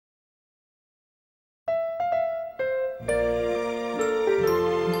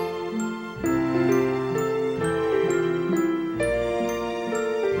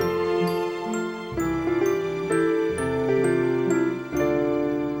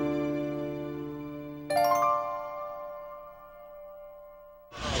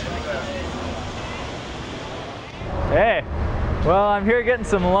Well, I'm here getting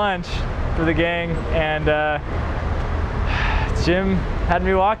some lunch for the gang, and Jim had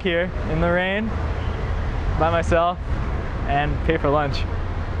me walk here in the rain by myself and pay for lunch.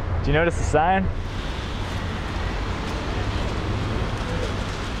 Do you notice the sign?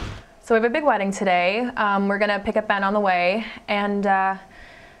 So we have a big wedding today. We're gonna pick up Ben on the way, and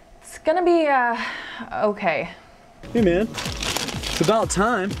it's gonna be okay. Hey man, it's about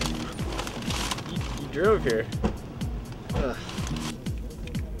time. You drove here.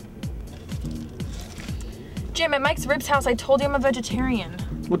 Jim, at Mike's Ribs house, I told you I'm a vegetarian.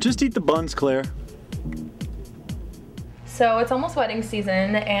 Well, just eat the buns, Claire. So it's almost wedding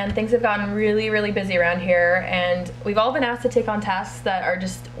season, and things have gotten really, really busy around here, and we've all been asked to take on tasks that are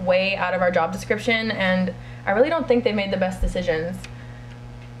just way out of our job description, and I really don't think they made the best decisions.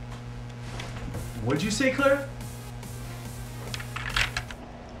 What'd you say, Claire?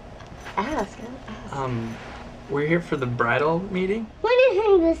 Ask. We're here for the bridal meeting. What do you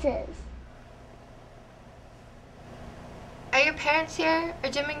think this is? Are your parents here? Are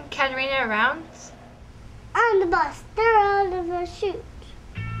Jim and Katerina around? On the bus. They're out of a shoot.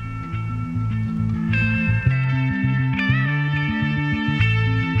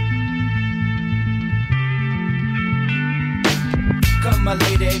 Come my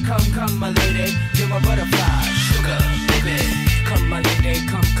lady, come my lady, you're my butterfly, sugar, baby. Come my lady,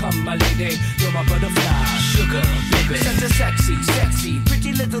 come my lady, you're my butterfly, sugar, baby. Such a sexy,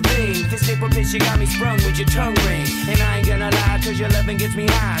 pretty little thing. This paper pitch, you got me sprung with your tongue ring. And I ain't gonna lie, cause your loving gets me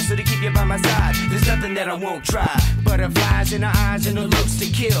high. So to keep you by my side, there's nothing that I won't try. Butterflies in her eyes and her looks to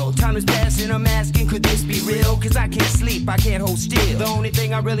kill. Time is passing, I'm asking, could this be real? Cause I can't sleep, I can't hold still. The only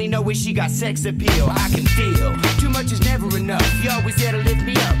thing I really know is she got sex appeal. I can feel, too much is never enough. You always there to lift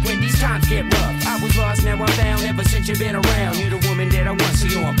me up when these times get rough. I was lost, now I'm found, ever since you've been around. You're the woman that I want, so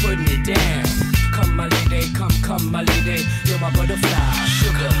yo, I'm putting it down. Come my lady, come my lady, you're my butterfly,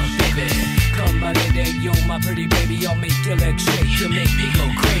 sugar, baby. Come my lady, you're my pretty baby, I'll make your legs shake, you'll make me go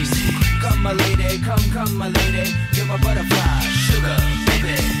crazy. Come my lady, come my lady, you're my butterfly, sugar,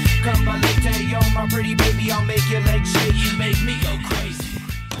 baby. Come my lady, you're my pretty baby, I'll make your legs shake, you make me go crazy.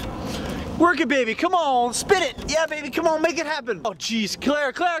 Work it, baby. Come on, spin it. Yeah, baby. Come on, make it happen. Oh, jeez,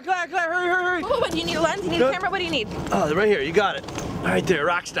 Claire, hurry. Oh, what, do you need a lens? You need a camera? What do you need? Oh, right here. You got it. Right there,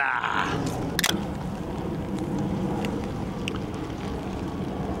 rock star.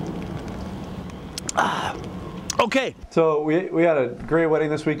 Okay. So we had a great wedding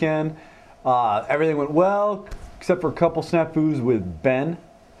this weekend. Everything went well, except for a couple snafus with Ben,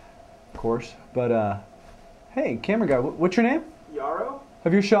 of course. But hey, camera guy, what's your name? Yarrow?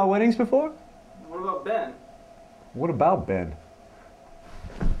 Have you shot weddings before? What about Ben? What about Ben?